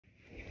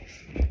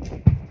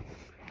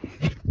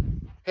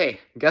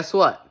Hey, guess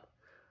what?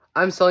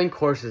 I'm selling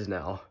courses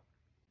now.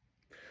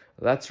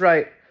 That's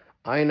right.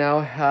 I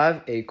now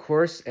have a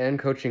course and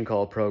coaching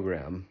call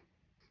program.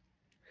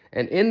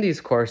 And in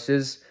these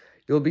courses,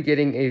 you'll be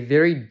getting a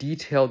very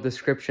detailed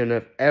description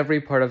of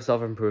every part of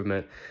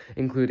self-improvement,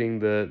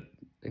 including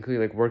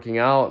like working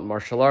out,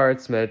 martial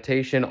arts,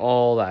 meditation,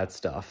 all that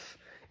stuff.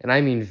 And I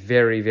mean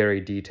very,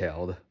 very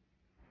detailed.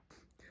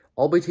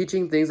 I'll be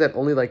teaching things that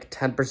only like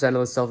 10% of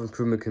the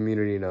self-improvement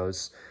community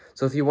knows.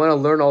 So if you want to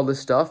learn all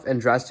this stuff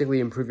and drastically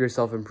improve your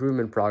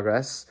self-improvement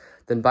progress,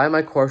 then buy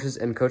my courses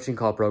and coaching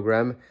call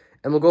program,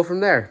 and we'll go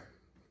from there.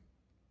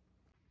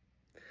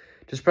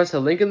 Just press the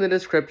link in the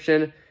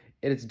description.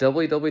 It's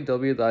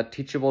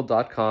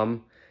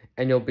www.teachable.com,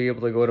 and you'll be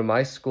able to go to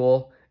my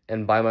school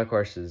and buy my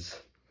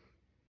courses.